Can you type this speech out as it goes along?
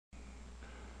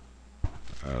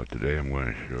Today I'm going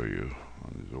to show you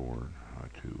on ZORIN how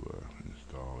to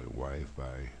install a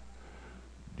Wi-Fi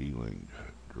D-LINKE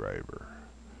driver.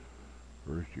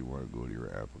 First you want to go to your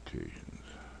applications.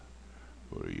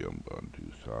 Go to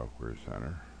Ubuntu Software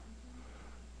Center.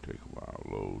 Take a while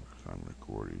to load because I'm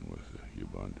recording with the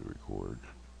Ubuntu Record.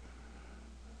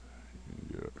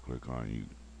 You can click on you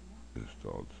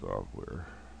installed software.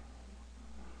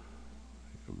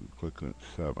 You'll click on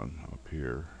 7 up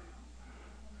here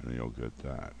and you'll get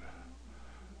that.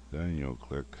 Then you'll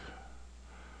click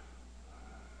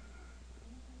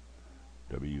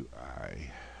WI.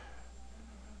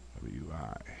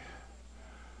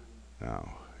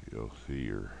 Now you'll see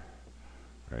your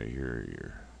right here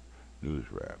your news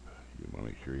wrap. You want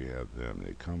to make sure you have them.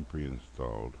 They come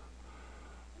pre-installed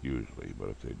usually, but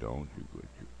if they don't, you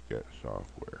get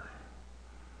software.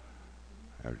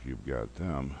 After you've got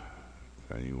them,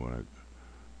 then you want to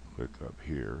click up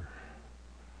here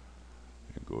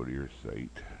and go to your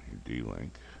site, your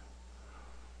D-LINKE.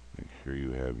 Make sure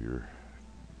you have your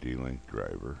D-LINKE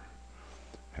driver,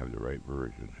 have the right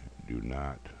version. Do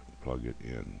not plug it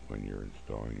in when you're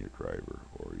installing your driver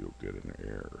or you'll get an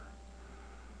error.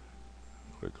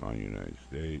 Click on United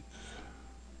States.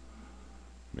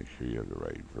 Make sure you have the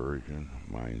right version.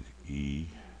 Mine's E.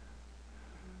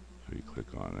 So you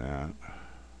click on that.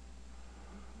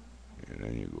 And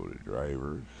then you go to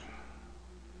drivers.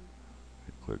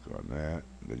 You click on that.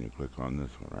 Then you click on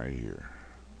this one right here.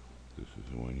 This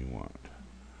is the one you want.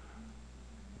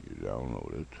 You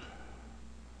download it.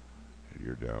 And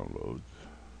your downloads.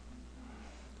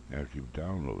 After you've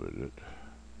downloaded it,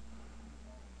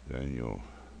 then you'll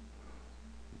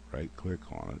right click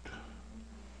on it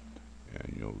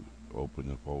and you'll open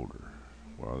the folder.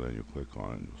 Well, then you click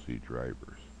on it and you'll see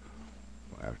drivers.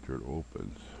 Well, after it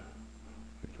opens,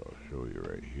 which I'll show you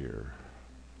right here,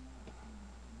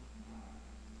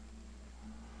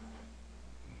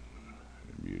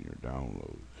 it'll be in your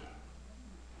downloads.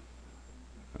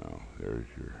 Now there's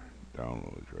your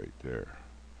downloads right there.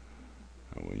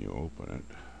 And when you open it,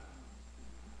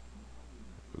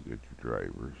 you'll get your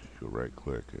drivers. You'll right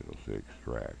click and it'll say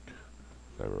extract.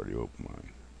 So I've already opened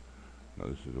mine. Now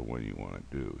this is the one you want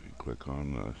to do. You click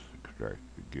on this, extract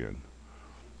again.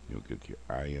 You'll get your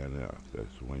INF.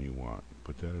 That's the one you want.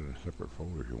 Put that in a separate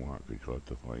folder if you want, because you'll have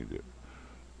to find it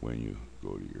when you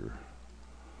go to your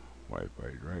Wi-Fi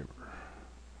driver.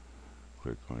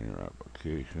 Click on your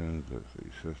applications. Let's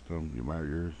see, system.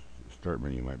 Your start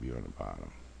menu might be on the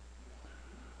bottom.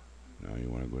 Now you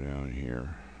want to go down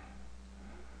here.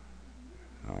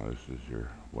 Now this is your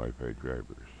Wi-Fi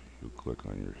drivers. You click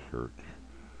on your search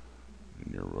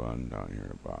and your run down here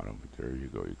at the bottom. But there you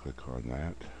go. You click on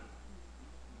that.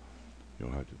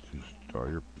 You'll have to install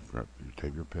you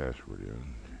type your password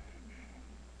in.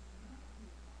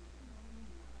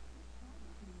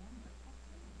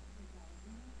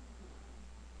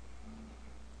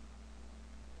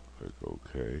 Click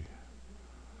OK.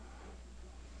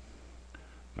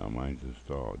 Now mine's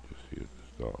installed. You see it's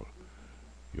installed.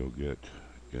 You'll get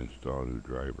install new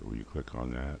driver. When you click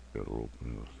on that, it'll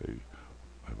open. It'll say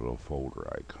have a little folder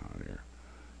icon here.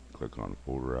 Click on the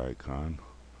folder icon,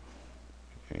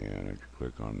 and if you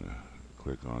click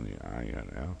on the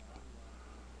INF,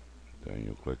 then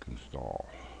you'll click install.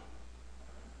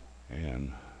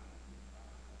 And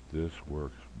this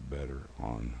works better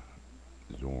on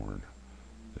ZORIN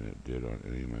than it did on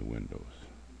any of my Windows.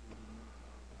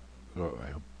 So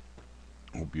I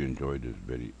hope you enjoyed this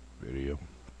video,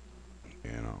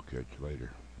 and I'll catch you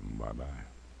later. Bye bye.